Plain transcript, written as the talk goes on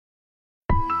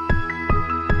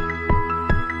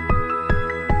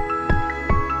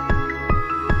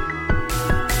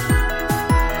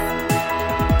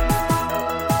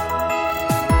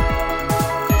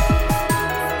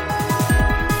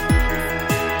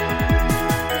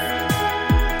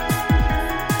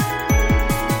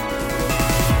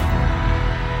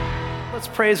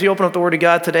pray as we open up the Word of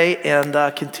God today and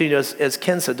continue, as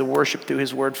Ken said, to worship through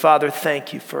His Word. Father,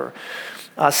 thank you for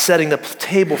setting the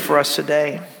table for us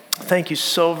today. Thank you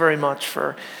so very much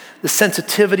for the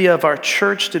sensitivity of our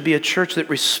church to be a church that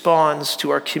responds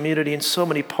to our community in so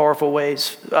many powerful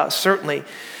ways, certainly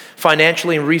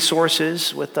financially and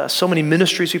resources with so many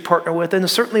ministries we partner with, and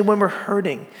certainly when we're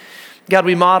hurting. God,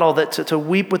 we model that to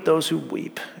weep with those who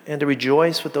weep and to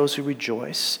rejoice with those who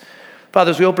rejoice.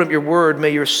 Father, as we open up your word, may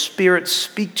your Spirit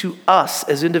speak to us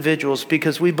as individuals,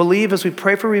 because we believe as we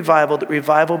pray for revival that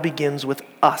revival begins with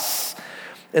us.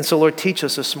 And so, Lord, teach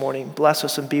us this morning. Bless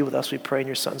us and be with us, we pray in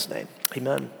your Son's name.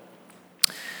 Amen.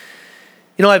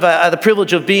 You know, I've had the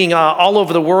privilege of being all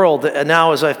over the world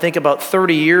now, as I think about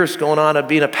 30 years going on of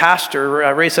being a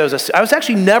pastor. Ray said I was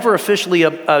actually never officially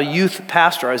a youth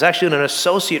pastor. I was actually an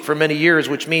associate for many years,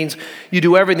 which means you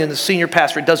do everything the senior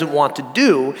pastor doesn't want to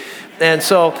do. And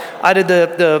so I did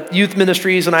the youth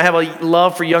ministries, and I have a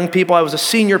love for young people. I was a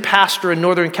senior pastor in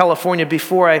Northern California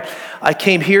before I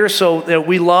came here, so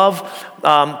we love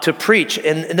to preach.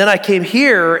 And then I came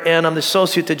here, and I'm the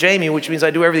associate to Jamie, which means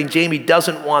I do everything Jamie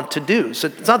doesn't want to do. So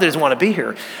it's not that he doesn't want to be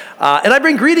here. And I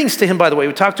bring greetings to him, by the way.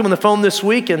 We talked to him on the phone this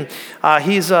week, and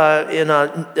he's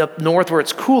up north where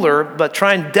it's cooler, but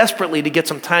trying desperately to get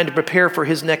some time to prepare for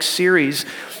his next series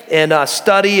and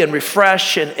study and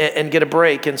refresh and get a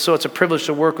break. And so it's a privilege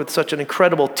to work with such an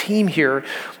incredible team here,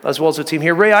 as well as the team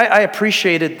here. Ray, I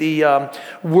appreciated the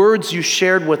words you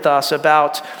shared with us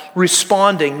about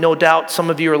responding. No doubt some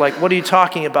of you are like, what are you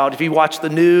talking about? If you watch the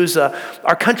news,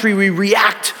 our country, we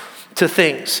react to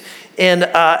things. And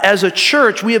as a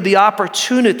church, we have the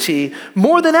opportunity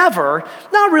more than ever,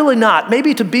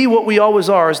 maybe to be what we always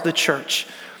are as the church.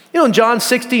 You know, in John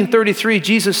 16:33,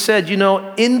 Jesus said,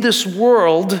 in this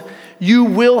world, you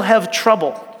will have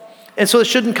trouble. And so it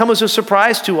shouldn't come as a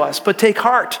surprise to us, but take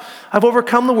heart. I've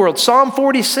overcome the world. Psalm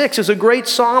 46 is a great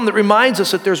psalm that reminds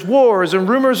us that there's wars and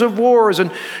rumors of wars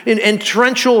and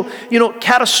torrential,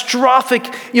 catastrophic,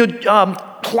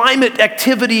 climate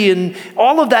activity and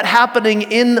all of that happening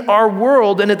in our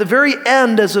world. And at the very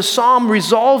end, as the psalm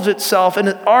resolves itself, and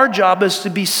our job is to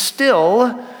be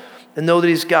still and know that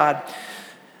He's God.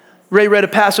 Ray read a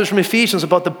passage from Ephesians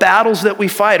about the battles that we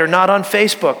fight are not on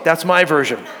Facebook. That's my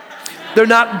version. They're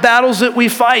not battles that we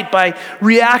fight by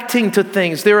reacting to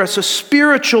things. There is a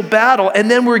spiritual battle,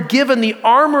 and then we're given the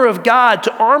armor of God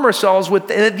to arm ourselves with.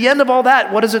 And at the end of all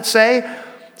that, what does it say?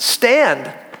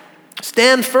 Stand.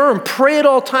 Stand firm. Pray at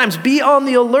all times. Be on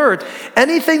the alert.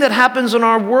 Anything that happens in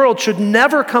our world should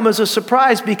never come as a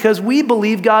surprise, because we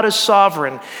believe God is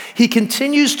sovereign. He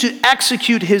continues to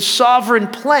execute His sovereign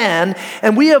plan,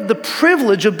 and we have the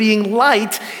privilege of being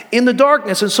light in the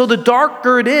darkness. And so the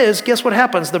darker it is, guess what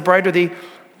happens? The brighter the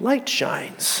light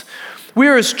shines. We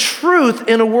are as truth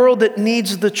in a world that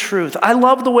needs the truth. I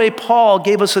love the way Paul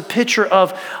gave us a picture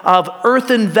of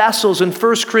earthen vessels in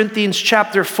 1 Corinthians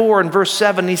chapter 4 and verse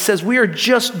 7. He says, we are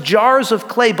just jars of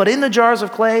clay, but in the jars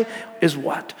of clay is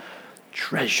what?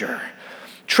 Treasure.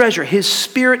 Treasure, His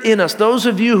Spirit in us. Those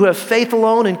of you who have faith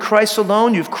alone in Christ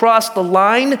alone, you've crossed the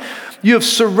line. You have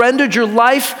surrendered your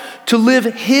life to live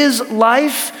His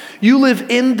life. You live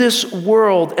in this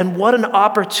world, and what an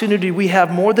opportunity we have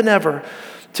more than ever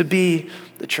to be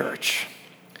the church.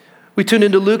 We tuned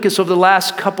into Lucas over the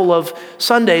last couple of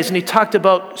Sundays, and he talked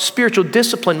about spiritual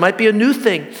discipline. Might be a new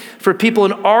thing for people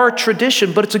in our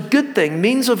tradition, but it's a good thing,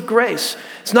 means of grace.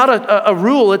 It's not a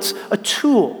rule, it's a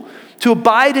tool to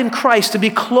abide in Christ, to be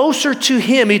closer to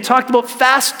Him. He talked about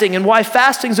fasting and why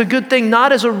fasting is a good thing,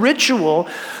 not as a ritual,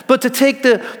 but to take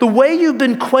the way you've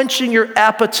been quenching your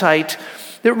appetite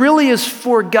that really is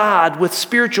for God with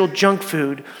spiritual junk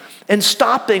food, and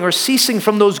stopping or ceasing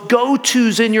from those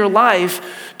go-tos in your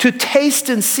life to taste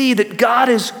and see that God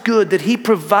is good, that He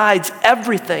provides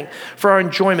everything for our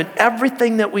enjoyment,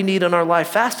 everything that we need in our life.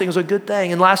 Fasting is a good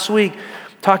thing. And last week,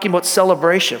 talking about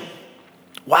celebration.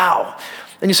 Wow.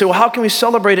 And you say, well, how can we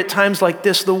celebrate at times like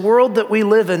this? The world that we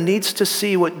live in needs to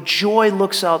see what joy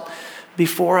looks out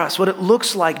before us, what it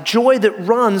looks like, joy that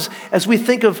runs as we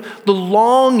think of the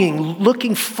longing,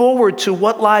 looking forward to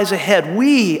what lies ahead.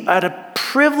 We are at a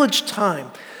privileged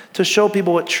time to show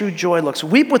people what true joy looks.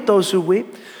 Weep with those who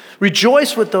weep,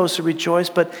 rejoice with those who rejoice,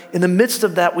 but in the midst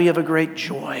of that, we have a great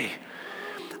joy.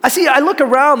 I look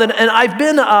around and I've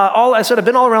been I've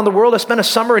been all around the world. I spent a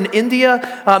summer in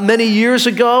India many years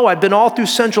ago. I've been all through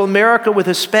Central America with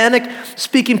Hispanic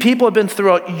speaking people. I've been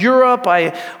throughout Europe.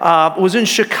 I was in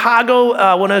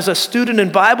Chicago when I was a student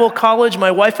in Bible college.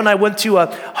 My wife and I went to a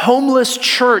homeless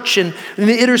church in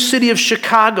the inner city of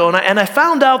Chicago. And I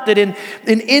found out that in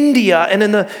India and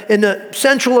in the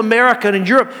Central America and in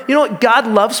Europe, you know what? God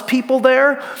loves people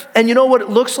there. And you know what it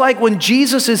looks like when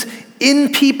Jesus is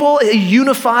in people, it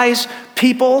unifies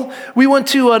people. We went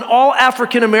to an all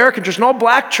African American church, an all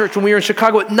black church when we were in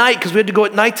Chicago at night because we had to go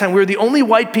at nighttime. We were the only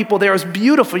white people there. It was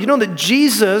beautiful. You know that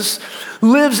Jesus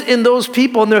lives in those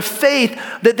people, and their faith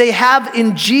that they have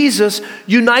in Jesus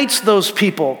unites those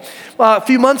people. A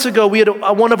few months ago, we had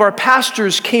one of our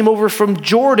pastors came over from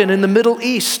Jordan in the Middle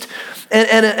East.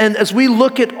 And as we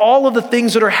look at all of the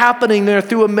things that are happening there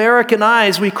through American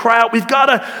eyes, we cry out, we've got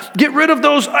to get rid of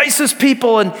those ISIS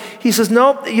people. And he says,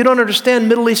 no, you don't understand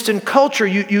Middle Eastern culture.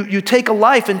 You take a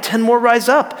life and 10 more rise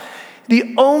up.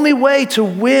 The only way to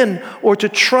win or to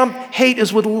trump hate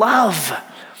is with love.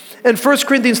 And 1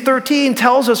 Corinthians 13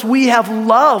 tells us we have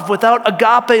love. Without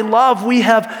agape love, we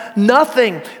have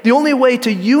nothing. The only way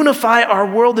to unify our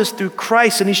world is through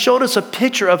Christ. And he showed us a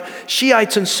picture of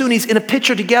Shiites and Sunnis in a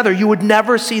picture together. You would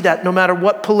never see that no matter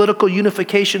what political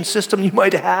unification system you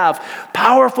might have.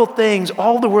 Powerful things,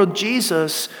 all the world.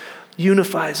 Jesus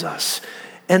unifies us.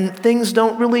 And things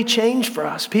don't really change for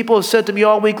us. People have said to me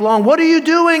all week long, what are you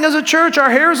doing as a church?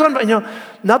 Our hair's on. You know,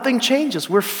 nothing changes.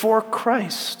 We're for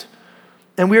Christ.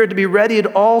 And we are to be ready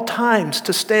at all times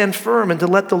to stand firm and to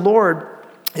let the Lord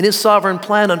and his sovereign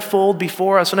plan unfold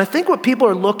before us. And I think what people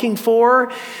are looking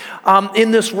for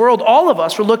in this world, all of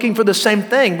us are looking for the same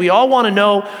thing. We all want to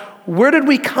know, where did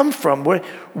we come from?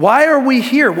 Why are we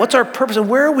here? What's our purpose? And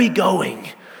where are we going?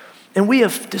 And we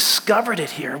have discovered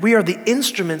it here. We are the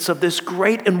instruments of this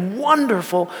great and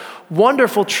wonderful,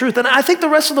 wonderful truth. And I think the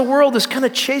rest of the world is kind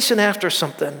of chasing after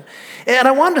something. And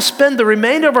I wanted to spend the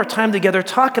remainder of our time together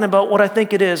talking about what I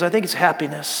think it is. I think it's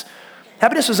happiness.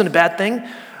 Happiness isn't a bad thing.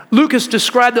 Lucas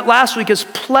described it last week as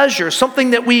pleasure,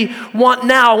 something that we want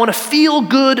now. I want to feel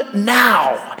good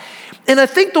now. And I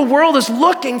think the world is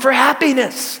looking for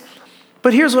happiness.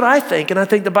 But here's what I think, and I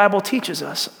think the Bible teaches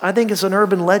us. I think it's an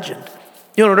urban legend.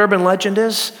 You know what urban legend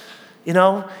is? You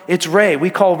know, it's Ray. We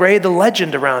call Ray the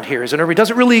legend around here. He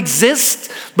doesn't really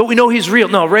exist, but we know he's real.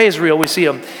 No, Ray is real. We see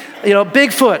him. You know,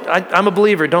 Bigfoot. I'm a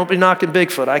believer. Don't be knocking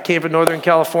Bigfoot. I came from Northern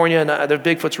California, and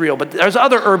Bigfoot's real. But there's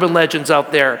other urban legends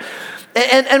out there.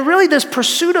 And really this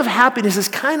pursuit of happiness is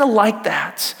kind of like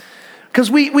that. Because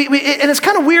and it's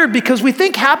kind of weird because we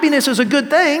think happiness is a good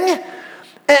thing.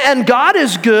 And God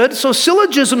is good, so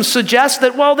syllogism suggests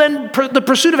that, well, then the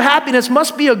pursuit of happiness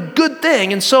must be a good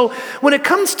thing. And so when it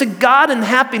comes to God and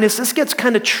happiness, this gets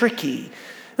kind of tricky.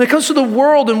 When it comes to the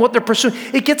world and what they're pursuing,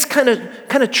 it gets kind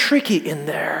of tricky in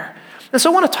there. And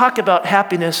so I want to talk about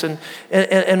happiness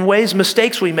and ways,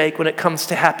 mistakes we make when it comes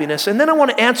to happiness. And then I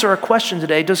want to answer a question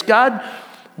today. Does God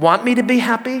want me to be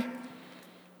happy?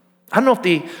 I don't know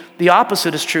if the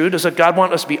opposite is true. Does God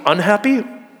want us to be unhappy?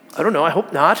 I don't know. I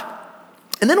hope not.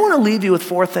 And then I want to leave you with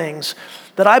 4 things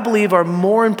that I believe are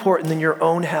more important than your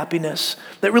own happiness,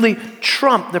 that really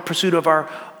trump the pursuit of our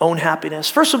own happiness.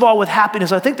 First of all, with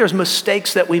happiness, I think there's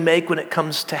mistakes that we make when it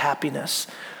comes to happiness.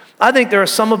 I think there are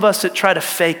some of us that try to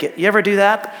fake it. You ever do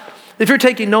that? If you're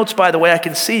taking notes, by the way, I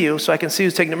can see you, so I can see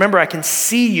who's taking it. Remember, I can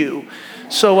see you.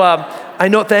 So I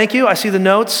know, thank you. I see the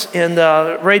notes. And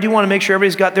Ray, do you want to make sure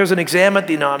there's an exam at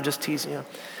the, no, I'm just teasing you.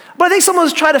 But I think some of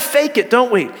us try to fake it,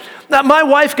 don't we? Now, my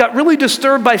wife got really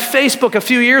disturbed by Facebook a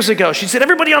few years ago. She said,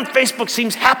 everybody on Facebook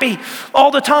seems happy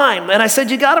all the time. And I said,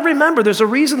 you got to remember, there's a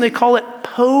reason they call it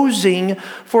posing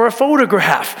for a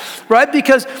photograph, right?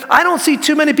 Because I don't see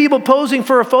too many people posing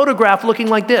for a photograph looking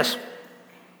like this,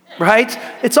 right?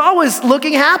 It's always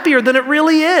looking happier than it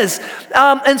really is.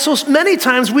 And so many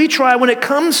times we try, when it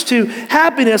comes to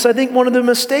happiness, I think one of the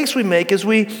mistakes we make is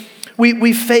we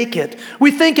fake it. We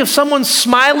think if someone's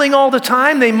smiling all the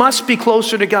time, they must be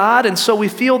closer to God. And so we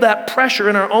feel that pressure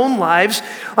in our own lives,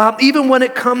 even when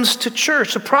it comes to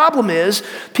church. The problem is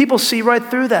people see right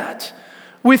through that.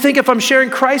 We think if I'm sharing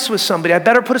Christ with somebody, I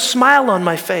better put a smile on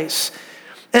my face.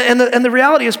 And the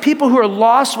reality is people who are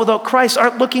lost without Christ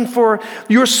aren't looking for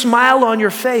your smile on your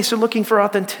face. They're looking for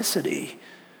authenticity.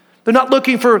 They're not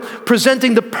looking for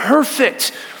presenting the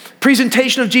perfect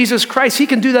presentation of Jesus Christ. He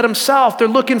can do that himself. They're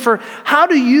looking for, how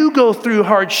do you go through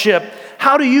hardship?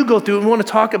 How do you go through it? We want to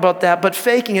talk about that, but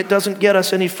faking it doesn't get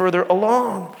us any further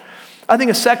along. I think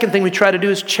a second thing we try to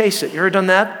do is chase it. You ever done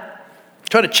that?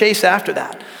 Try to chase after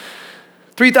that.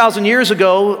 3,000 years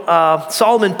ago,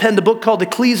 Solomon penned a book called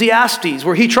Ecclesiastes,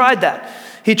 where he tried that.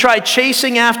 He tried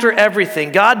chasing after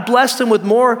everything. God blessed him with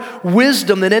more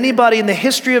wisdom than anybody in the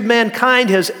history of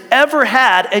mankind has ever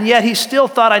had, and yet he still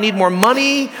thought, I need more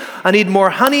money, I need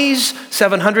more honeys,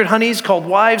 700 honeys called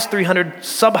wives, 300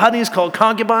 sub-honeys called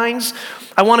concubines.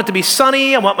 I want it to be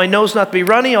sunny, I want my nose not to be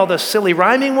runny, all the silly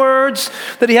rhyming words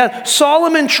that he had.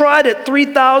 Solomon tried it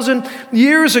 3,000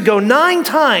 years ago, 9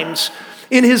 times.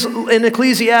 In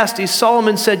Ecclesiastes,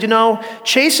 Solomon said,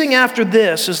 chasing after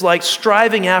this is like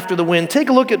striving after the wind. Take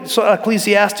a look at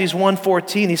Ecclesiastes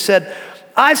 1:14. He said,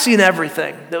 I've seen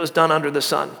everything that was done under the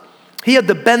sun. He had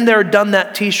the been there, done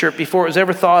that t-shirt before it was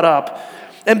ever thought up.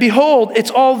 And behold,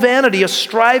 it's all vanity, a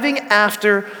striving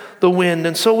after the wind.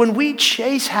 And so when we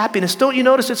chase happiness, don't you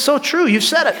notice it's so true? You've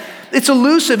said it. It's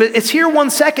elusive. It's here 1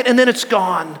 second and then it's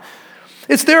gone.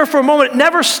 It's there for a moment. It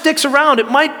never sticks around.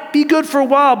 It might be good for a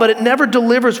while, but it never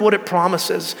delivers what it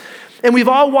promises. And we've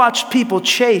all watched people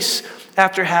chase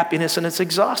after happiness, and it's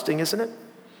exhausting, isn't it?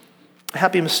 A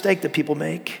happy mistake that people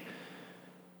make.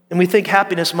 And we think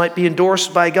happiness might be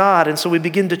endorsed by God, and so we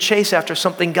begin to chase after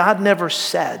something God never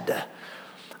said.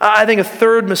 I think a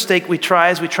third mistake we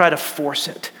try is we try to force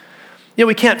it.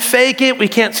 We can't fake it. We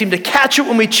can't seem to catch it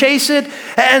when we chase it,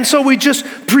 and so we just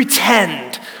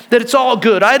pretend that it's all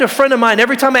good. I had a friend of mine,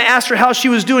 every time I asked her how she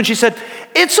was doing, she said,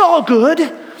 it's all good.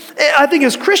 I think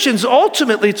as Christians,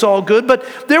 ultimately it's all good, but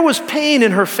there was pain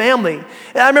in her family.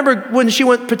 And I remember when she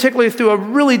went particularly through a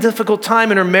really difficult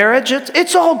time in her marriage,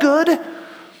 it's all good.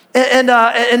 And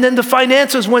then the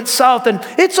finances went south, and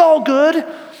it's all good.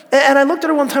 And I looked at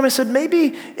her one time, I said,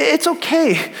 maybe it's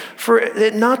okay for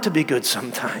it not to be good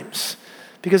sometimes,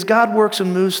 because God works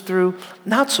and moves through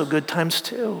not so good times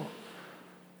too.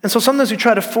 And so sometimes we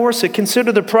try to force it.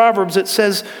 Consider the Proverbs. It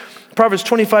says, Proverbs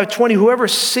 25:20, whoever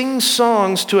sings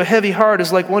songs to a heavy heart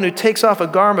is like one who takes off a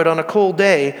garment on a cold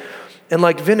day and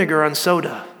like vinegar on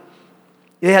soda.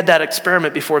 They had that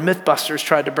experiment before. Mythbusters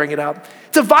tried to bring it out.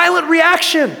 It's a violent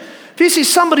reaction. If you see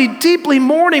somebody deeply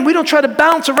mourning, we don't try to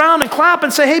bounce around and clap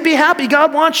and say, hey, be happy.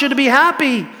 God wants you to be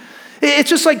happy.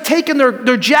 It's just like taking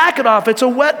their jacket off. It's a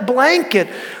wet blanket.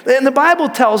 And the Bible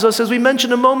tells us, as we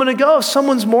mentioned a moment ago, if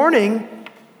someone's mourning,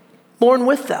 mourn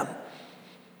with them.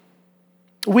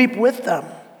 Weep with them.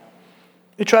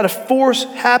 We try to force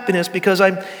happiness because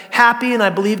I'm happy and I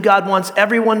believe God wants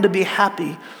everyone to be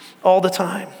happy all the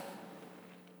time.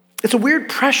 It's a weird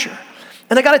pressure.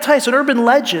 And I got to tell you, it's an urban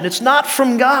legend. It's not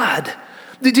from God.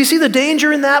 Do you see the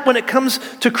danger in that when it comes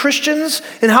to Christians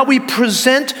and how we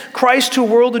present Christ to a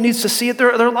world who needs to see it?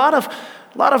 There are a lot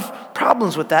of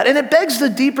problems with that. And it begs the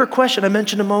deeper question I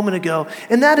mentioned a moment ago.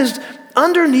 And that is,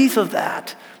 underneath of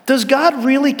that, does God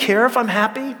really care if I'm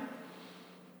happy?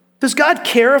 Does God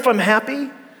care if I'm happy?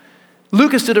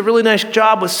 Lucas did a really nice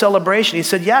job with celebration. He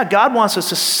said, yeah, God wants us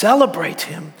to celebrate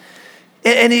him.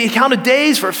 And he counted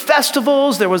days for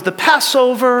festivals. There was the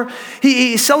Passover.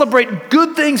 He celebrated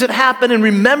good things that happened and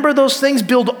remember those things,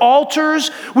 build altars.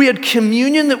 We had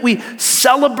communion that we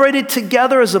celebrated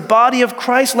together as a body of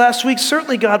Christ last week.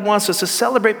 Certainly God wants us to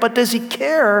celebrate, but does he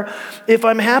care if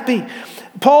I'm happy?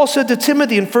 Paul said to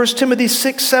Timothy in 1 Timothy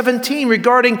 6:17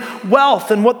 regarding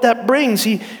wealth and what that brings,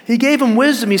 he gave him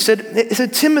wisdom. He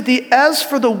said, Timothy, as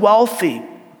for the wealthy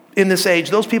in this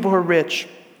age, those people who are rich,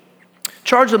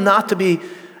 charge them not to be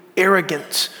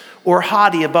arrogant or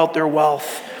haughty about their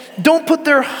wealth. Don't put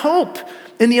their hope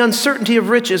in the uncertainty of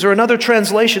riches, or another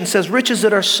translation says riches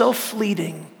that are so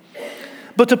fleeting,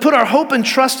 but to put our hope and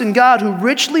trust in God who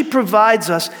richly provides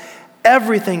us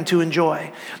everything to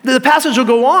enjoy. The passage will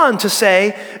go on to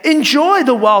say, enjoy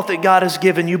the wealth that God has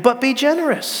given you, but be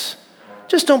generous.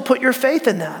 Just don't put your faith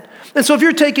in that. And so if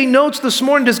you're taking notes this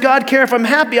morning, does God care if I'm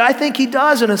happy? I think he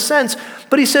does in a sense,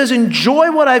 but he says,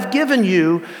 enjoy what I've given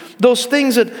you, those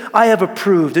things that I have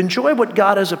approved. Enjoy what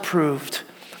God has approved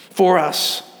for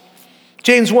us.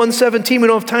 James 1:17, we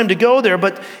don't have time to go there,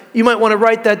 but you might want to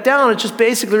write that down. It just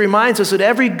basically reminds us that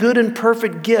every good and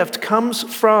perfect gift comes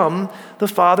from the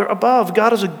Father above.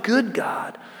 God is a good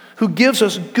God who gives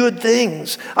us good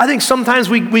things. I think sometimes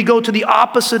we go to the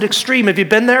opposite extreme. Have you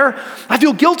been there? I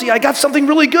feel guilty. I got something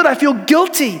really good. I feel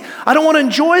guilty. I don't want to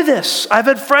enjoy this. I've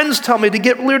had friends tell me to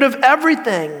get rid of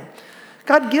everything.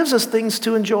 God gives us things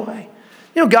to enjoy.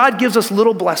 God gives us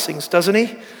little blessings, doesn't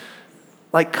he?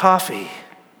 Like coffee.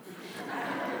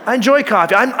 I enjoy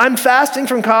coffee. I'm fasting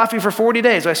from coffee for 40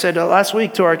 days. I said last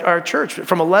week to our church,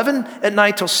 from 11 at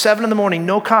night till 7 in the morning,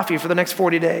 no coffee for the next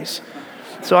 40 days.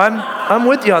 So I'm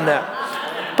with you on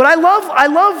that. But I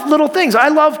love little things. I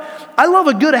love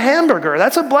a good hamburger.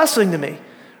 That's a blessing to me.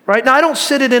 Right? Now, I don't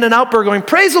sit at In-N-Out Burger going,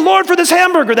 praise the Lord for this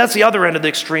hamburger. That's the other end of the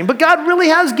extreme. But God really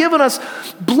has given us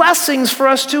blessings for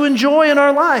us to enjoy in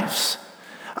our lives.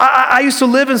 I used to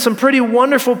live in some pretty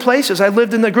wonderful places. I grew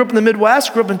up in the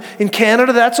Midwest, grew up in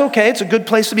Canada. That's okay. It's a good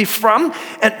place to be from.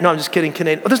 And no, I'm just kidding,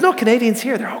 Canadian. Oh, there's no Canadians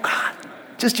here. They're all gone.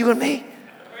 Just you and me.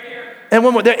 And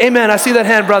one more. There, amen. I see that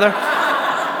hand, brother.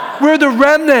 We're the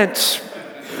remnant.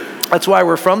 That's why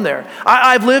we're from there.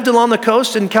 I've lived along the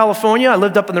coast in California. I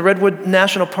lived up in the Redwood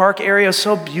National Park area.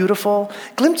 So beautiful.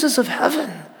 Glimpses of heaven.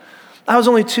 I was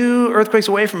only 2 earthquakes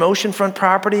away from oceanfront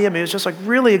property. I mean, it was just like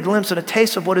really a glimpse and a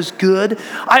taste of what is good.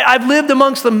 I've lived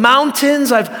amongst the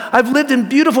mountains. I've lived in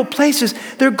beautiful places.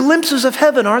 They're glimpses of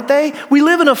heaven, aren't they? We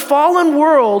live in a fallen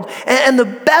world, and the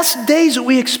best days that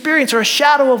we experience are a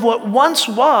shadow of what once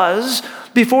was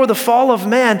before the fall of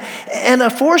man, and a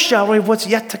foreshadowing of what's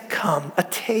yet to come, a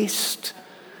taste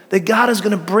that God is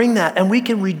going to bring that, and we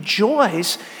can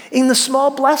rejoice in the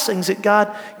small blessings that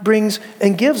God brings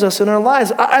and gives us in our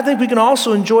lives. I think we can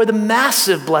also enjoy the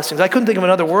massive blessings. I couldn't think of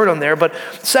another word on there, but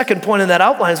second point in that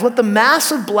outline is let the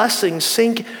massive blessings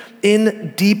sink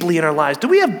in deeply in our lives. Do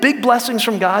we have big blessings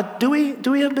from God? Do we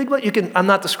have big blessings? I'm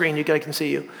not the screen, I can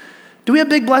see you. Do we have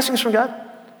big blessings from God?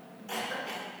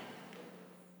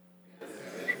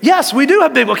 Yes, we do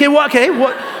have big. Okay,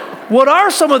 what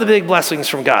are some of the big blessings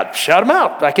from God? Shout them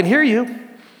out. I can hear you.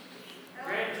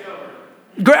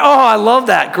 Oh, I love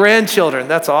that. Grandchildren.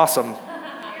 That's awesome.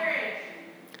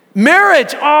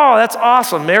 Marriage. Oh, that's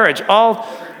awesome. Marriage.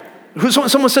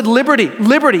 Someone said liberty.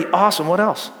 Liberty. Awesome. What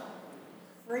else?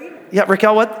 Freedom. Yeah,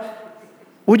 Raquel, what?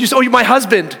 Would you say? Oh, my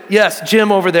husband. Yes,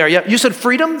 Jim over there. Yeah, you said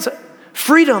freedom?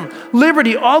 Freedom,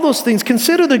 liberty, all those things.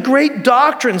 Consider the great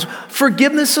doctrines.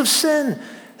 Forgiveness of sin.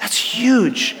 That's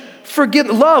huge.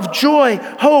 Love, joy,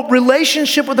 hope,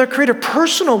 relationship with our Creator.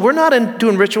 Personal. We're not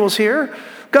doing rituals here.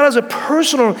 God has a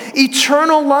personal,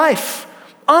 eternal life.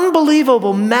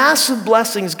 Unbelievable, massive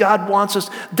blessings God wants us.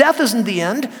 Death isn't the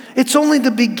end. It's only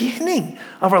the beginning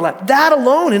of our life. That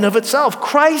alone in of itself.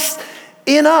 Christ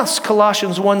in us,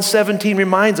 Colossians 1:17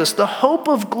 reminds us, the hope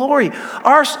of glory.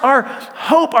 Our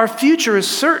hope, our future is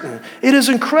certain. It is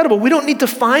incredible. We don't need to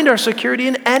find our security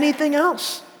in anything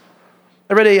else.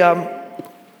 I read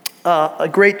a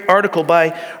great article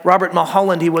by Robert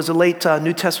Mulholland. He was a late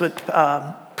New Testament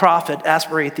prophet,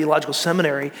 Asbury Theological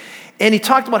Seminary. And he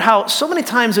talked about how so many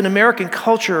times in American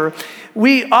culture,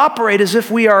 we operate as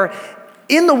if we are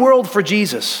in the world for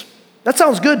Jesus. That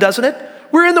sounds good, doesn't it?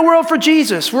 We're in the world for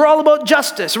Jesus. We're all about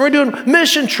justice. We're doing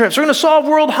mission trips. We're going to solve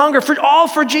world hunger, all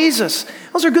for Jesus.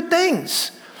 Those are good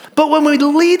things. But when we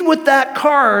lead with that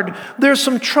card, there's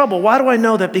some trouble. Why do I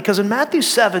know that? Because in Matthew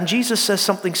 7, Jesus says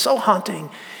something so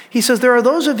haunting. He says, there are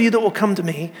those of you that will come to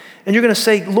me, and you're going to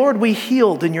say, Lord, we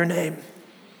healed in your name.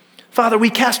 Father, we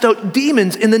cast out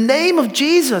demons in the name of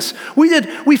Jesus.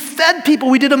 We fed people.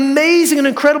 We did amazing and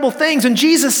incredible things. And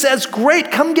Jesus says,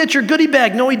 great, come get your goodie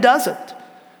bag. No, he doesn't.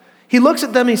 He looks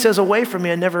at them and he says, away from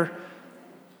me, I never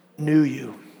knew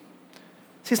you.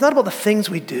 See, it's not about the things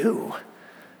we do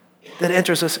that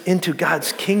enters us into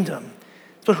God's kingdom.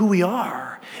 It's about who we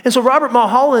are. And so Robert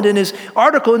Mulholland in his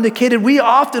article indicated we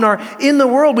often are in the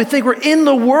world. We think we're in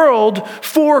the world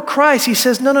for Christ. He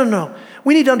says, no.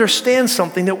 We need to understand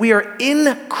something, that we are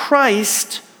in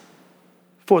Christ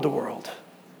for the world.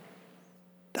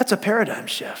 That's a paradigm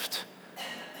shift.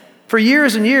 For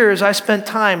years and years, I spent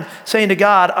time saying to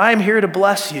God, I'm here to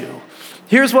bless you.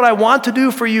 Here's what I want to do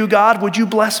for you, God. Would you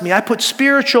bless me? I put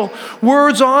spiritual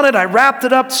words on it. I wrapped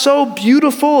it up so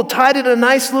beautiful, tied it in a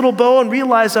nice little bow, and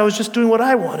realized I was just doing what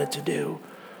I wanted to do.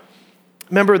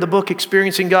 Remember the book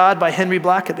Experiencing God by Henry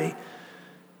Blackaby?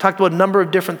 Talked about a number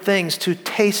of different things to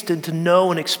taste and to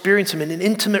know and experience him in an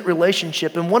intimate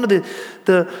relationship. And one of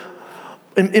the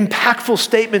impactful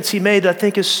statements he made, I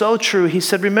think, is so true. He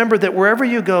said, remember that wherever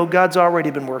you go, God's already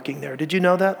been working there. Did you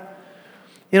know that?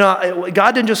 You know,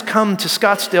 God didn't just come to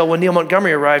Scottsdale when Neil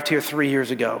Montgomery arrived here 3 years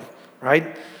ago,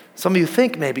 right? Some of you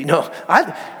think maybe. No,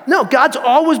 God's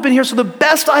always been here. So the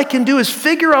best I can do is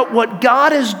figure out what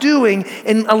God is doing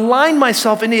and align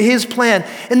myself into his plan.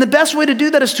 And the best way to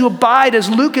do that is to abide, as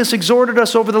Lucas exhorted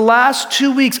us over the last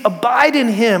 2 weeks, abide in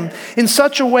him in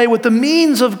such a way with the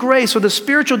means of grace or the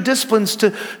spiritual disciplines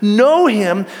to know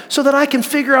him so that I can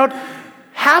figure out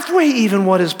halfway even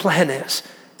what his plan is.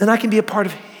 And I can be a part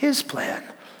of his plan.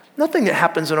 Nothing that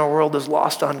happens in our world is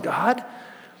lost on God.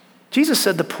 Jesus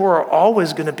said the poor are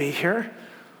always going to be here.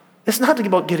 It's not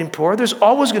about getting poor. There's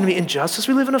always going to be injustice.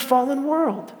 We live in a fallen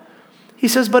world. He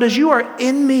says, but as you are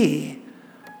in me,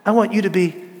 I want you to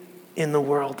be in the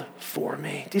world for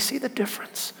me. Do you see the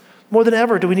difference? More than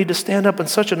ever do we need to stand up in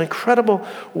such an incredible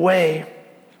way.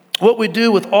 What we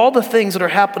do with all the things that are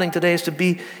happening today is to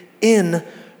be in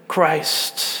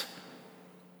Christ.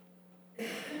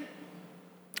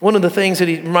 One of the things that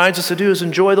he reminds us to do is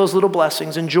enjoy those little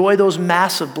blessings, enjoy those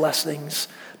massive blessings.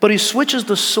 But he switches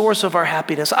the source of our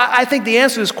happiness. I think the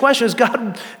answer to this question is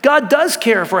God does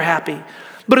care if we're happy.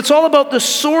 But it's all about the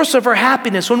source of our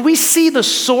happiness. When we see the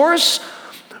source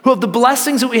of the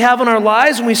blessings that we have in our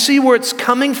lives, and we see where it's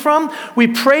coming from, we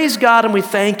praise God and we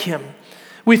thank him.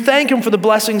 We thank him for the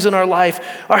blessings in our life.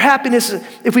 Our happiness,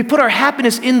 if we put our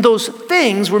happiness in those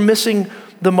things, we're missing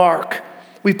the mark.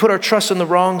 We put our trust in the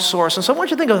wrong source. And so I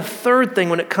want you to think of a third thing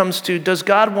when it comes to, does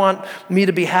God want me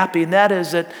to be happy? And that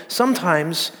is that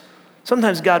sometimes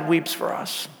God weeps for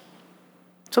us.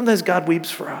 Sometimes God weeps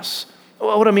for us.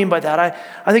 What do I mean by that?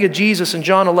 I think of Jesus in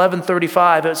John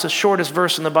 11:35. It's the shortest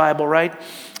verse in the Bible, right?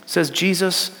 It says,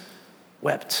 Jesus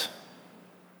wept.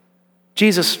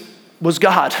 Jesus was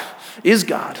God, is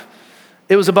God.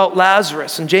 It was about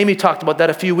Lazarus, and Jamie talked about that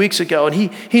a few weeks ago, and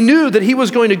he knew that he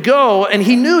was going to go, and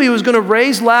he knew he was going to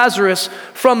raise Lazarus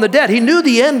from the dead. He knew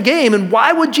the end game, and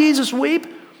why would Jesus weep?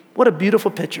 What a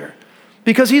beautiful picture.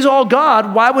 Because he's all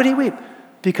God, why would he weep?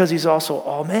 Because he's also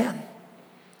all man.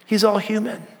 He's all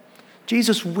human.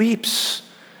 Jesus weeps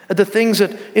at the things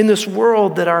that in this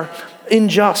world that are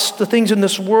unjust, the things in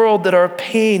this world that are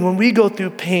pain. When we go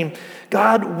through pain,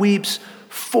 God weeps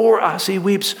for us. He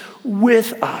weeps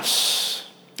with us.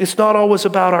 It's not always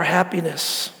about our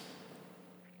happiness.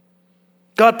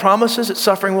 God promises that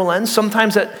suffering will end.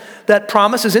 Sometimes that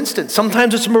promise is instant.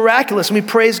 Sometimes it's miraculous, and we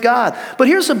praise God. But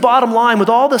here's the bottom line with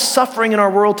all the suffering in our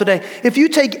world today. If you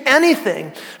take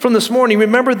anything from this morning,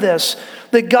 remember this,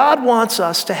 that God wants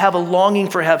us to have a longing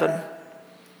for heaven.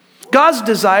 God's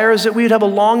desire is that we would have a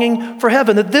longing for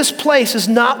heaven, that this place is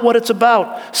not what it's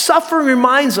about. Suffering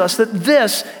reminds us that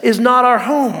this is not our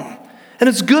home. And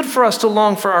it's good for us to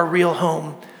long for our real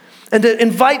home and to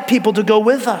invite people to go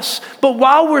with us. But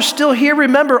while we're still here,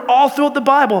 remember all throughout the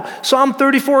Bible, Psalm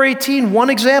 34:18, one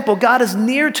example, God is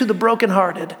near to the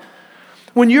brokenhearted.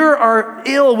 When you are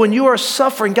ill, when you are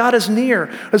suffering, God is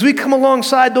near. As we come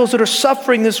alongside those that are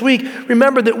suffering this week,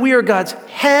 remember that we are God's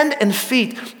hand and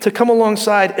feet to come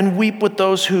alongside and weep with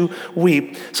those who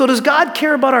weep. So does God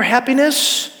care about our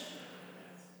happiness?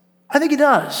 I think he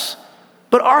does.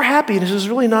 But our happiness is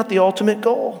really not the ultimate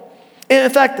goal. And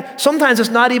in fact, sometimes it's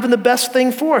not even the best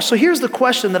thing for us. So here's the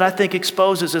question that I think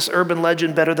exposes this urban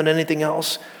legend better than anything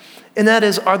else. And that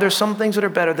is, are there some things that are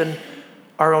better than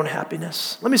our own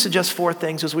happiness? Let me suggest 4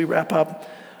 things as we wrap up.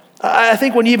 I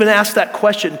think when you even ask that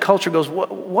question, culture goes,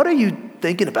 what are you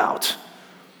thinking about?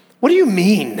 What do you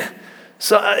mean?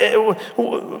 So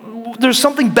there's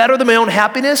something better than my own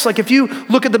happiness? Like if you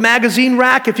look at the magazine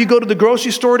rack, if you go to the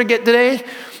grocery store to get today,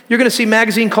 you're going to see a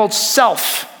magazine called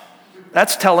Self.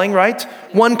 That's telling, right?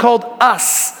 One called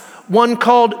Us. One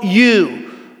called You.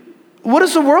 What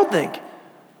does the world think?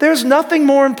 There's nothing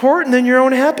more important than your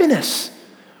own happiness.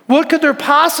 What could there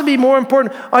possibly be more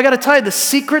important? I got to tell you, the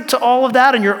secret to all of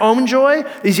that and your own joy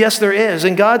is yes, there is.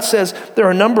 And God says there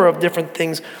are a number of different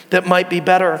things that might be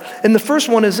better. And the first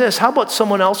one is this: how about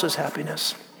someone else's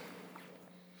happiness?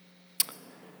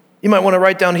 You might want to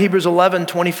write down Hebrews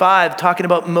 11:25, talking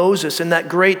about Moses in that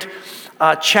great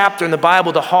chapter in the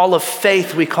Bible, the Hall of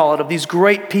Faith, we call it, of these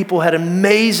great people who had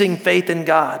amazing faith in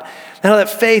God. And how that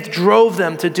faith drove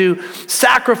them to do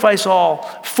sacrifice all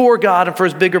for God and for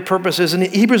his bigger purposes. In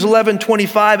Hebrews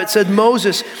 11:25, it said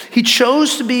Moses, he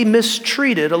chose to be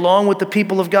mistreated along with the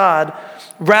people of God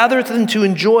rather than to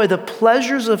enjoy the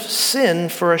pleasures of sin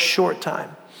for a short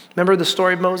time. Remember the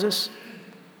story of Moses?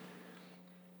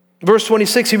 Verse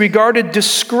 26, he regarded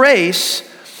disgrace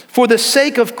for the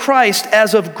sake of Christ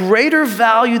as of greater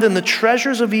value than the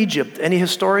treasures of Egypt. Any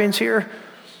historians here?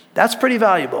 That's pretty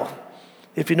valuable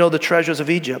if you know the treasures of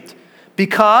Egypt.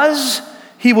 Because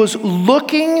he was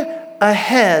looking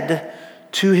ahead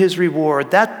to his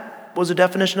reward. That was a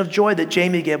definition of joy that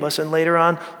Jamie gave us and later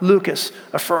on Lucas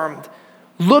affirmed.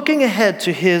 Looking ahead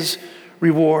to his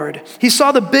reward. He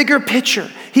saw the bigger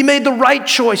picture. He made the right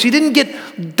choice. He didn't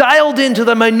get dialed into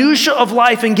the minutia of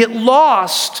life and get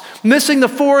lost, missing the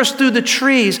forest through the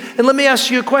trees. And let me ask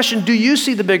you a question. Do you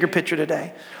see the bigger picture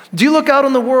today? Do you look out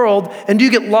in the world and do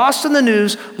you get lost in the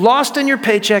news, lost in your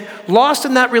paycheck, lost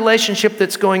in that relationship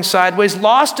that's going sideways,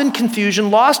 lost in confusion,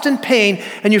 lost in pain,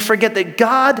 and you forget that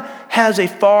God has a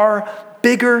far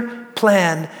bigger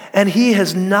plan and he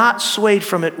has not swayed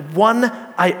from it one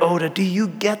iota? Do you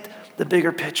get the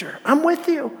bigger picture? I'm with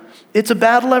you. It's a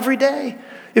battle every day.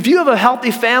 If you have a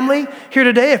healthy family here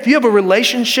today, if you have a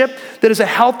relationship that is a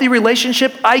healthy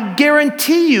relationship, I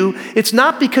guarantee you it's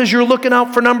not because you're looking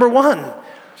out for number one.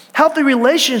 Healthy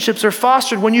relationships are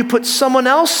fostered when you put someone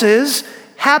else's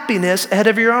happiness ahead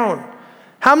of your own.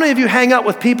 How many of you hang out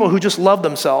with people who just love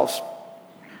themselves?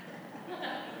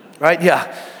 right?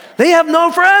 Yeah. They have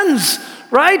no friends,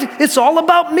 right? It's all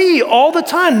about me all the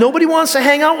time. Nobody wants to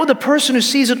hang out with a person who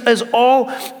sees it as all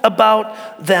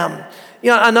about them.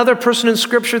 Another person in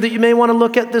Scripture that you may want to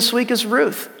look at this week is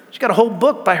Ruth. She's got a whole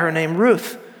book by her name,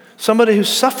 Ruth. Somebody who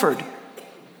suffered,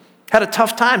 had a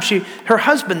tough time. Her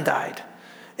husband died.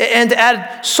 And to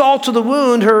add salt to the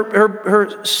wound,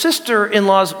 her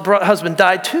sister-in-law's husband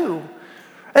died too.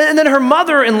 And then her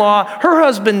mother-in-law, her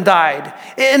husband died.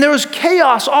 And there was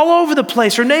chaos all over the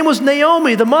place. Her name was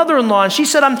Naomi, the mother-in-law. And she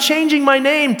said, I'm changing my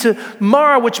name to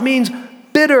Mara, which means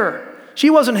bitter. She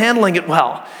wasn't handling it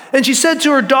well. And she said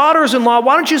to her daughters-in-law,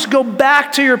 why don't you just go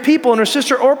back to your people? And her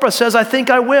sister Orpah says, I think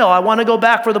I will. I want to go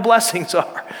back where the blessings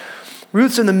are.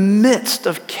 Ruth's in the midst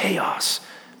of chaos.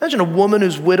 Imagine a woman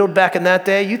who's widowed back in that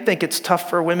day. You think it's tough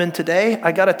for women today?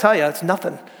 I got to tell you, it's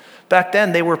nothing. Back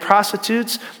then, they were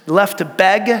prostitutes, left to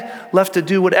beg, left to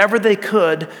do whatever they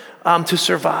could to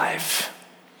survive.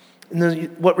 And then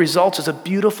what results is a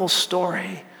beautiful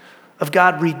story of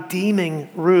God redeeming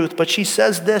Ruth. But she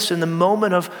says this in the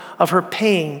moment of her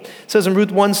pain. It says in Ruth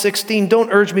 1:16,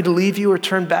 don't urge me to leave you or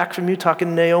turn back from you, talking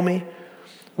to Naomi.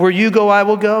 Where you go, I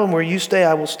will go, and where you stay,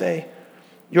 I will stay.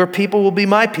 Your people will be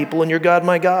my people, and your God,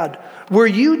 my God. Where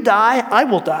you die, I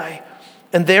will die,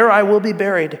 and there I will be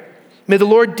buried. May the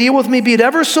Lord deal with me, be it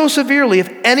ever so severely, if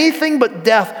anything but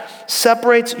death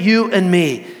separates you and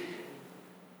me.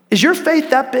 Is your faith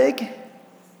that big?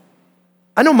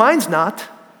 I know mine's not.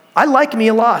 I like me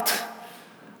a lot.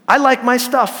 I like my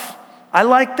stuff. I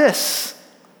like this.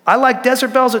 I like Desert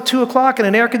Bells at 2 o'clock in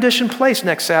an air-conditioned place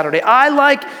next Saturday. I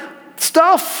like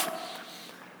stuff.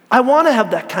 I want to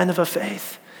have that kind of a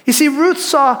faith. You see, Ruth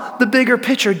saw the bigger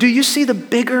picture. Do you see the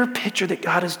bigger picture that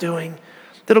God is doing?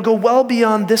 That'll go well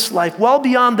beyond this life, well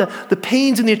beyond the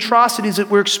pains and the atrocities that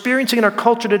we're experiencing in our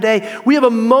culture today. We have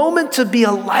a moment to be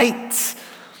a light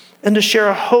and to share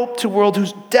a hope to a world who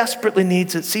desperately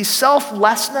needs it. See,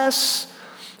 selflessness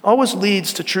always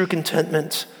leads to true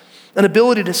contentment, an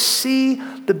ability to see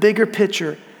the bigger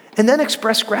picture and then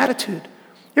express gratitude.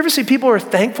 You ever see people who are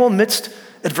thankful amidst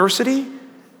adversity?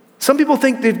 Some people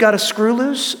think they've got a screw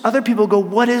loose. Other people go,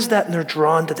 what is that? And they're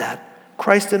drawn to that.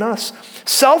 Christ in us.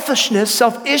 Selfishness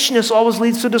always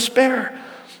leads to despair.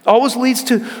 Always leads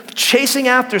to chasing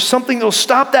after something that will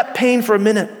stop that pain for a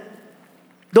minute.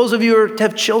 Those of you who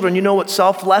have children, you know what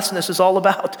selflessness is all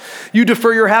about. You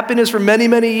defer your happiness for many,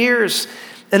 many years.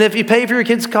 And if you pay for your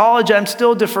kids' college, I'm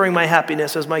still deferring my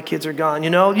happiness as my kids are gone.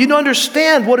 You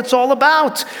understand what it's all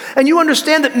about. And you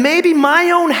understand that maybe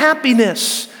my own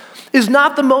happiness is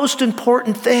not the most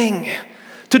important thing.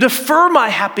 To defer my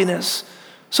happiness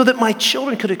so that my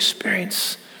children could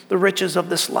experience the riches of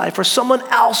this life, or someone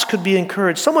else could be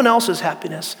encouraged. Someone else's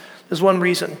happiness is one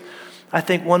reason. I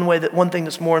think one thing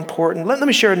that's more important. Let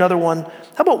me share another one.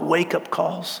 How about wake-up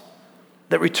calls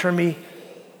that return me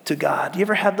to God? Do you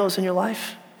ever have those in your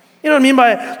life? You know what I mean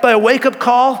by a wake-up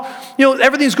call?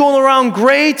 Everything's going around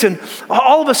great, and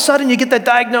all of a sudden you get that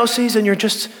diagnosis and you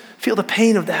just feel the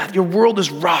pain of that. Your world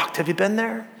is rocked. Have you been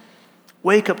there?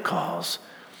 Wake-up calls.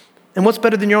 And what's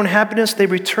better than your own happiness? They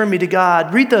return me to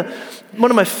God. Read one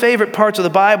of my favorite parts of the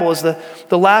Bible is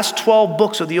the last 12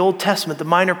 books of the Old Testament, the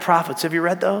minor prophets. Have you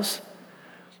read those?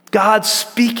 God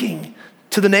speaking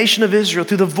to the nation of Israel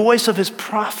through the voice of his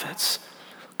prophets,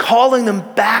 calling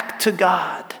them back to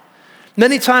God.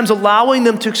 Many times allowing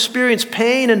them to experience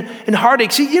pain and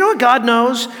heartache. See, you know what God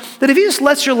knows? That if he just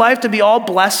lets your life to be all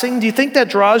blessing, do you think that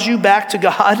draws you back to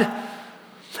God?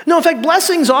 No, in fact,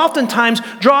 blessings oftentimes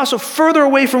draw us further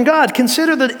away from God.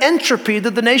 Consider the entropy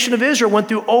that the nation of Israel went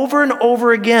through over and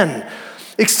over again.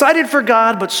 Excited for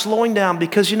God, but slowing down,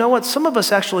 because you know what? Some of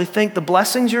us actually think the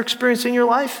blessings you're experiencing in your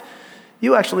life,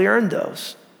 you actually earned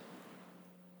those.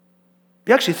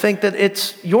 You actually think that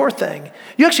it's your thing.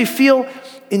 You actually feel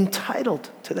entitled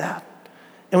to that.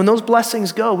 And when those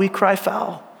blessings go, we cry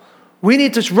foul. We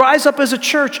need to rise up as a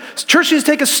church. Church needs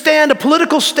to take a stand, a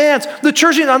political stance. The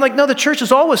church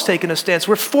has always taken a stance.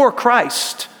 We're for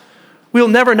Christ. We'll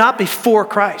never not be for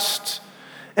Christ.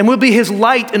 And we'll be his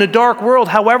light in a dark world,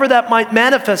 however that might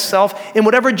manifest itself in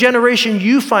whatever generation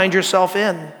you find yourself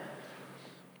in.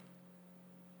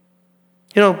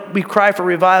 We cry for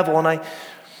revival, and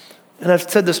I've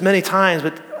said this many times,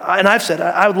 I've said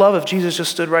I would love if Jesus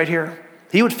just stood right here.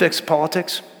 He would fix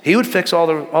politics. He would fix all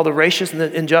the racism and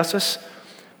the injustice.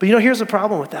 But here's the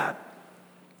problem with that.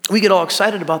 We get all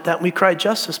excited about that and we cry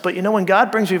justice. But when God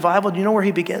brings revival, do you know where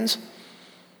he begins?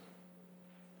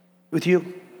 With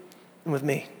you and with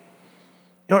me.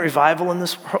 You want revival in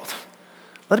this world?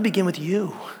 Let it begin with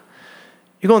you.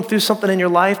 You're going through something in your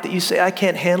life that you say, I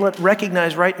can't handle it.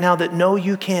 Recognize right now that no,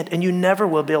 you can't, and you never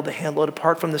will be able to handle it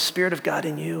apart from the Spirit of God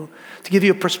in you. To give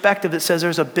you a perspective that says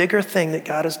there's a bigger thing that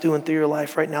God is doing through your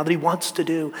life right now that he wants to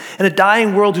do. In a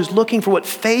dying world who's looking for what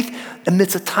faith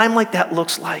amidst a time like that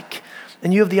looks like.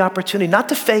 And you have the opportunity not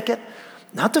to fake it,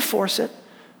 not to force it,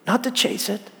 not to chase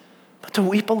it, but to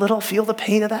weep a little, feel the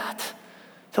pain of that.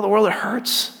 Tell the world it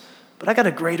hurts, but I got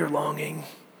a greater longing.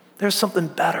 There's something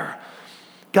better.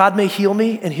 God may heal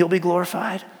me and he'll be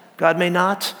glorified. God may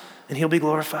not and he'll be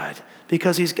glorified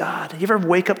because he's God. You ever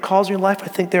wake up calls in your life? I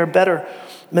think they're better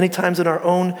many times than our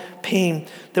own pain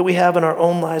that we have in our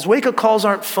own lives. Wake up calls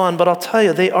aren't fun, but I'll tell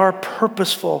you, they are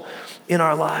purposeful in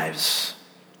our lives.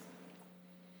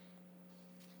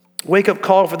 Wake up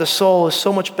call for the soul is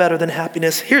so much better than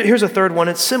happiness. Here's a third one.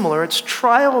 It's similar. It's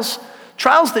trials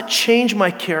that change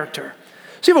my character.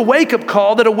 So you have a wake-up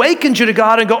call that awakens you to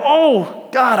God and go, oh,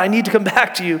 God, I need to come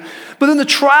back to you. But then the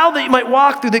trial that you might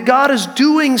walk through that God is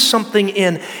doing something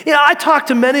in. You know, I talk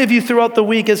to many of you throughout the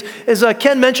week. As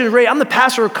Ken mentioned, Ray, I'm the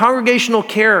pastor of congregational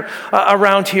care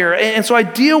around here. And so I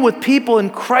deal with people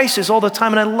in crisis all the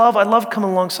time. And I love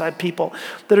coming alongside people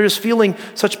that are just feeling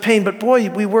such pain. But boy,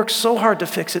 we work so hard to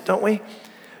fix it, don't we?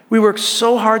 We work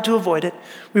so hard to avoid it.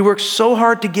 We work so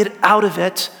hard to get out of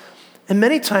it. And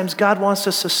many times God wants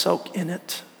us to soak in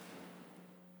it.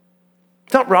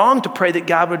 It's not wrong to pray that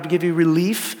God would give you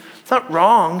relief. It's not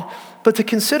wrong, but to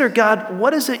consider, God,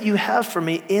 what is it you have for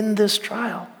me in this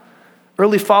trial?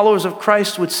 Early followers of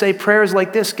Christ would say prayers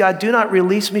like this: God, do not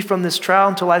release me from this trial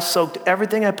until I've soaked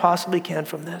everything I possibly can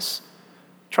from this.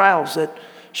 Trials that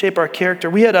shape our character.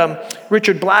 We had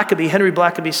Richard Blackaby, Henry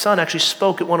Blackaby's son, actually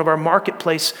spoke at one of our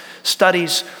marketplace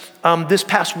studies this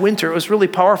past winter. It was really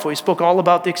powerful. He spoke all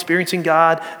about the Experiencing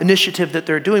God initiative that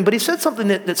they're doing, but he said something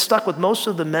that stuck with most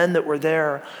of the men that were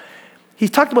there. He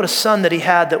talked about a son that he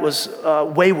had that was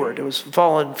wayward. It was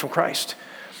fallen from Christ.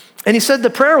 And he said the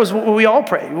prayer was what we all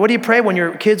pray. What do you pray when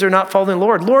your kids are not following the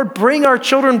Lord? Lord, bring our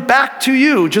children back to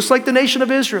you, just like the nation of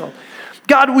Israel.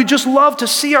 God, we just love to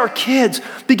see our kids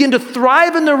begin to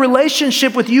thrive in their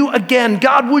relationship with you again.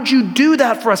 God, would you do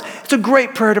that for us? It's a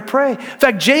great prayer to pray. In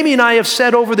fact, Jamie and I have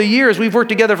said over the years, we've worked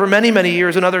together for many, many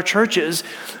years in other churches.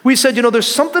 We said, there's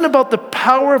something about the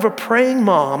power of a praying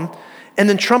mom and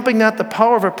then trumping that, the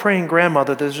power of a praying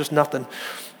grandmother. There's just nothing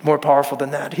more powerful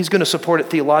than that. He's going to support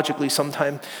it theologically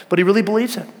sometime, but he really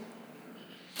believes it.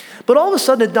 But all of a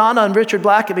sudden it dawned on Richard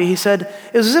Blackaby. He said,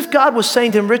 it was as if God was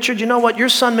saying to him, Richard, you know what? Your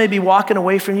son may be walking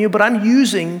away from you, but I'm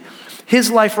using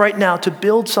his life right now to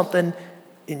build something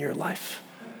in your life.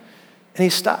 And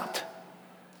he stopped.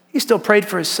 He still prayed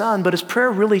for his son, but his prayer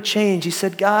really changed. He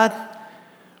said, God,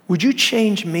 would you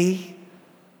change me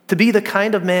to be the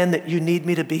kind of man that you need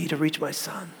me to be to reach my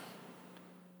son?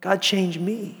 God, change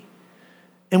me.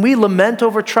 And we lament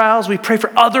over trials. We pray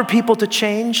for other people to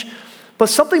change. But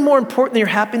something more important than your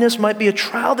happiness might be a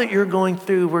trial that you're going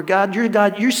through where God,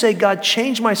 you say, God,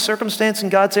 change my circumstance, and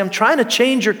God say, I'm trying to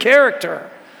change your character.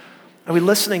 Are we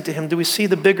listening to him? Do we see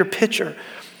the bigger picture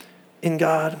in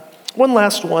God? One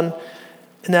last one,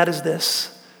 and that is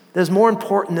this. That is more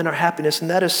important than our happiness,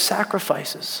 and that is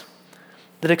sacrifices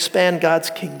that expand God's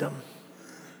kingdom.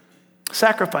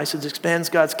 Sacrifices expands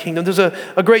God's kingdom. There's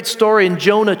a great story in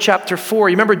Jonah chapter 4.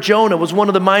 You remember Jonah was one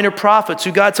of the minor prophets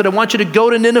who God said, I want you to go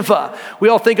to Nineveh. We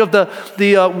all think of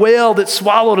the whale that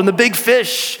swallowed and the big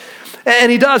fish. And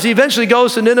he does. He eventually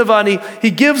goes to Nineveh and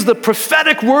he gives the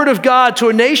prophetic word of God to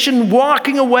a nation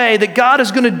walking away that God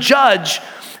is going to judge.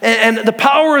 And the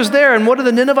power is there. And what do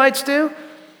the Ninevites do?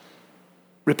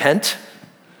 Repent.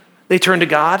 They turn to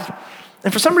God.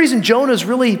 And for some reason, Jonah is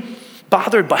really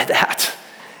bothered by that.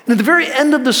 And at the very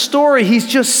end of the story, he's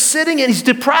just sitting and he's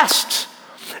depressed.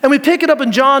 And we pick it up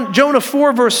in Jonah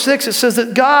 4, verse 6. It says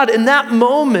that God, in that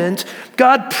moment,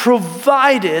 God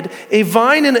provided a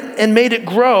vine and made it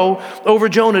grow over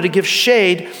Jonah to give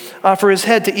shade for his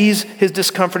head to ease his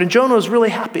discomfort. And Jonah was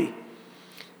really happy.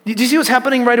 Do you see what's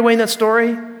happening right away in that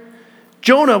story?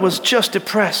 Jonah was just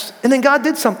depressed. And then God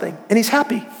did something, and he's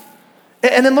happy.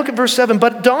 And then look at verse 7.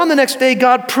 But dawn the next day,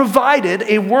 God provided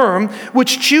a worm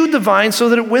which chewed the vine so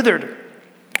that it withered.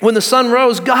 When the sun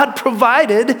rose, God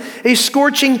provided a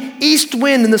scorching east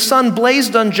wind, and the sun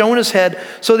blazed on Jonah's head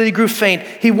so that he grew faint.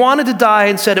 He wanted to die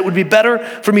and said, it would be better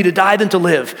for me to die than to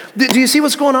live. Do you see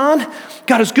what's going on?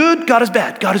 God is good, God is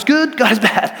bad. God is good, God is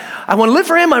bad. I want to live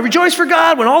for him, I rejoice for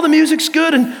God when all the music's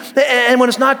good, and when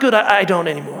it's not good, I don't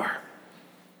anymore.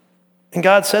 And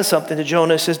God says something to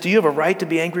Jonah. He says, do you have a right to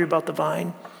be angry about the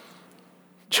vine?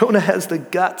 Jonah has the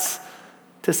guts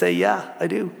to say, yeah, I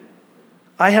do.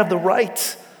 I have the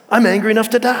right. I'm angry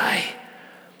enough to die.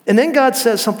 And then God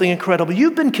says something incredible.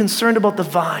 You've been concerned about the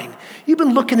vine. You've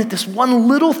been looking at this one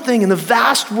little thing in the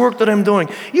vast work that I'm doing.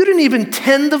 You didn't even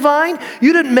tend the vine.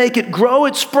 You didn't make it grow.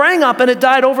 It sprang up and it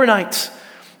died overnight.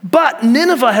 But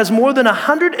Nineveh has more than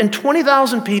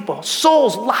 120,000 people,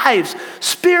 souls, lives,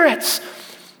 spirits.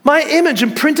 My image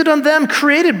imprinted on them,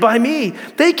 created by me.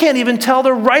 They can't even tell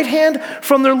their right hand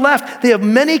from their left. They have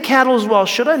many cattle as well.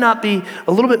 Should I not be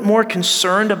a little bit more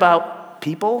concerned about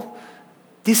people?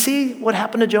 Do you see what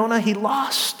happened to Jonah? He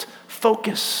lost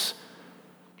focus.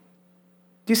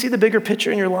 Do you see the bigger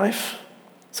picture in your life?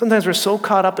 Sometimes we're so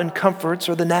caught up in comforts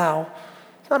or the now.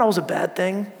 It's not always a bad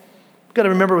thing. We've got to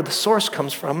remember where the source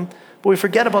comes from, but we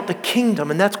forget about the kingdom,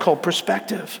 and that's called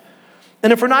perspective.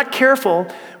 And if we're not careful,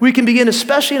 we can begin,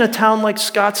 especially in a town like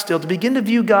Scottsdale, to begin to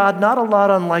view God not a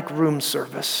lot unlike room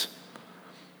service.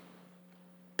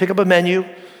 Pick up a menu,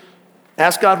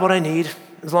 ask God what I need.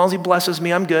 As long as he blesses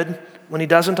me, I'm good. When he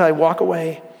doesn't, I walk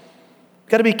away. We've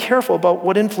got to be careful about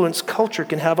what influence culture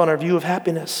can have on our view of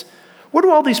happiness. Where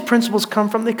do all these principles come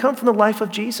from? They come from the life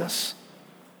of Jesus.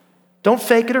 Don't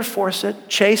fake it or force it.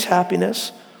 Chase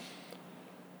happiness.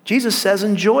 Jesus says,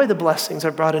 enjoy the blessings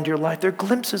I've brought into your life. They're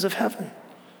glimpses of heaven.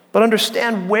 But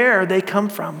understand where they come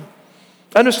from.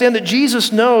 Understand that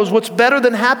Jesus knows what's better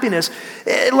than happiness.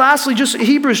 And lastly, just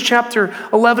Hebrews chapter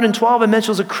 11 and 12, I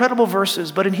mentioned those incredible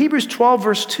verses. But in Hebrews 12,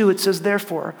 verse 2, it says,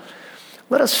 therefore,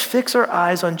 let us fix our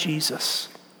eyes on Jesus.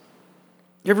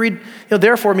 You ever read,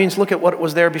 therefore means look at what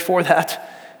was there before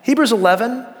that. Hebrews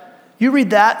 11, you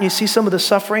read that and you see some of the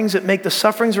sufferings that make the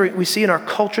sufferings we see in our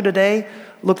culture today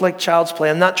look like child's play.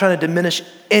 I'm not trying to diminish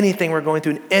anything we're going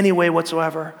through in any way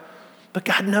whatsoever. But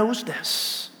God knows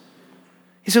this.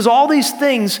 He says all these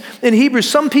things in Hebrews.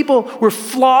 Some people were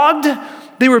flogged.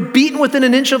 They were beaten within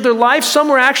an inch of their life. Some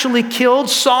were actually killed,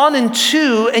 sawn in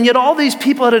two. And yet all these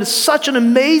people had such an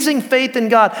amazing faith in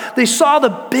God. They saw the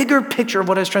bigger picture of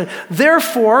what I was trying to do.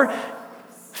 Therefore,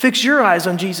 fix your eyes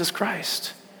on Jesus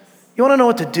Christ. You want to know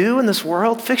what to do in this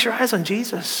world? Fix your eyes on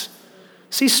Jesus.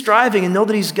 Cease striving and know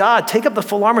that he's God. Take up the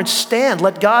full armor and stand.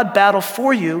 Let God battle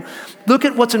for you. Look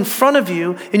at what's in front of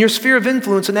you in your sphere of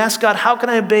influence and ask God, how can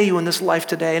I obey you in this life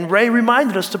today? And Ray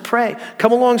reminded us to pray.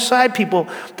 Come alongside people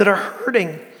that are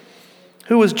hurting.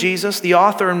 Who was Jesus, the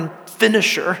author and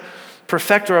finisher,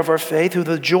 perfecter of our faith, who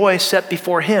the joy set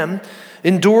before him,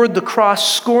 endured the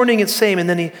cross, scorning its shame, and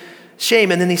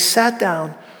then he sat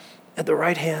down at the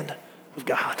right hand of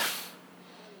God.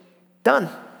 Done.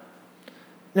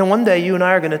 One day you and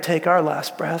I are going to take our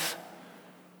last breath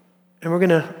and we're going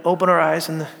to open our eyes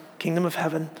in the kingdom of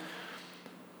heaven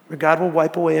where God will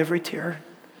wipe away every tear.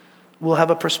 We'll have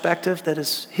a perspective that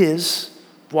is his,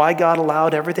 why God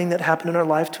allowed everything that happened in our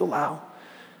life to allow.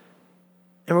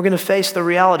 And we're going to face the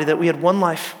reality that we had one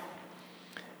life.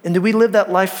 And do we live that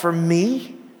life for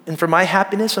me and for my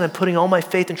happiness and I'm putting all my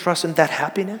faith and trust in that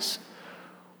happiness?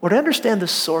 Or to understand the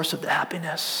source of the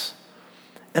happiness?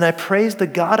 And I praised the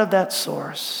God of that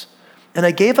source. And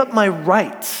I gave up my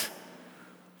right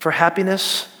for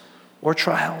happiness or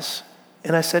trials.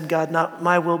 And I said, God, not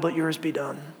my will, but yours be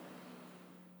done.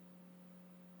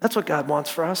 That's what God wants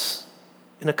for us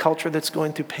in a culture that's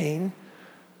going through pain,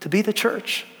 to be the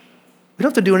church. We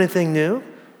don't have to do anything new.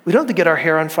 We don't have to get our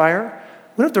hair on fire.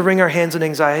 We don't have to wring our hands in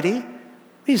anxiety.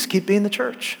 We just keep being the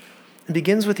church. It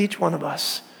begins with each one of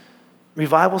us.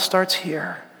 Revival starts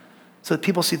here, so that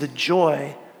people see the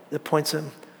joy that points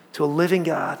them to a living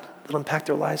God that will impact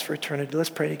their lives for eternity. Let's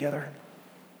pray together.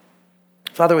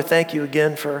 Father, we thank you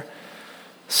again for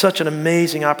such an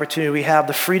amazing opportunity we have.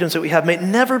 The freedoms that we have may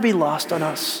never be lost on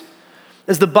us.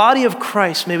 As the body of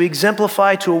Christ, may we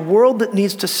exemplify to a world that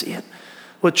needs to see it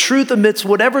what truth amidst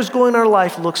whatever's going on in our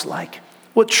life looks like.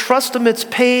 What trust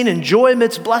amidst pain and joy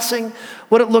amidst blessing,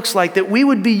 what it looks like, that we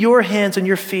would be your hands and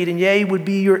your feet, and yea, would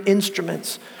be your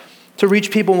instruments to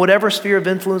reach people in whatever sphere of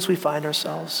influence we find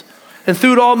ourselves. And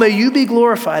through it all, may you be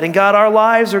glorified. And God, our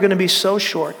lives are going to be so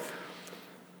short.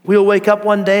 We'll wake up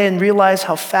one day and realize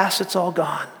how fast it's all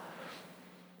gone.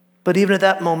 But even at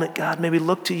that moment, God, may we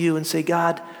look to you and say,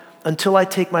 God, until I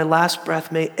take my last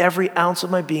breath, may every ounce of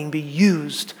my being be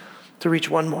used to reach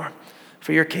one more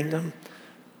for your kingdom,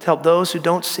 to help those who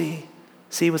don't see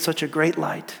with such a great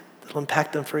light that will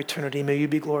impact them for eternity. May you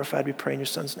be glorified, we pray in your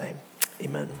son's name.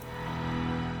 Amen.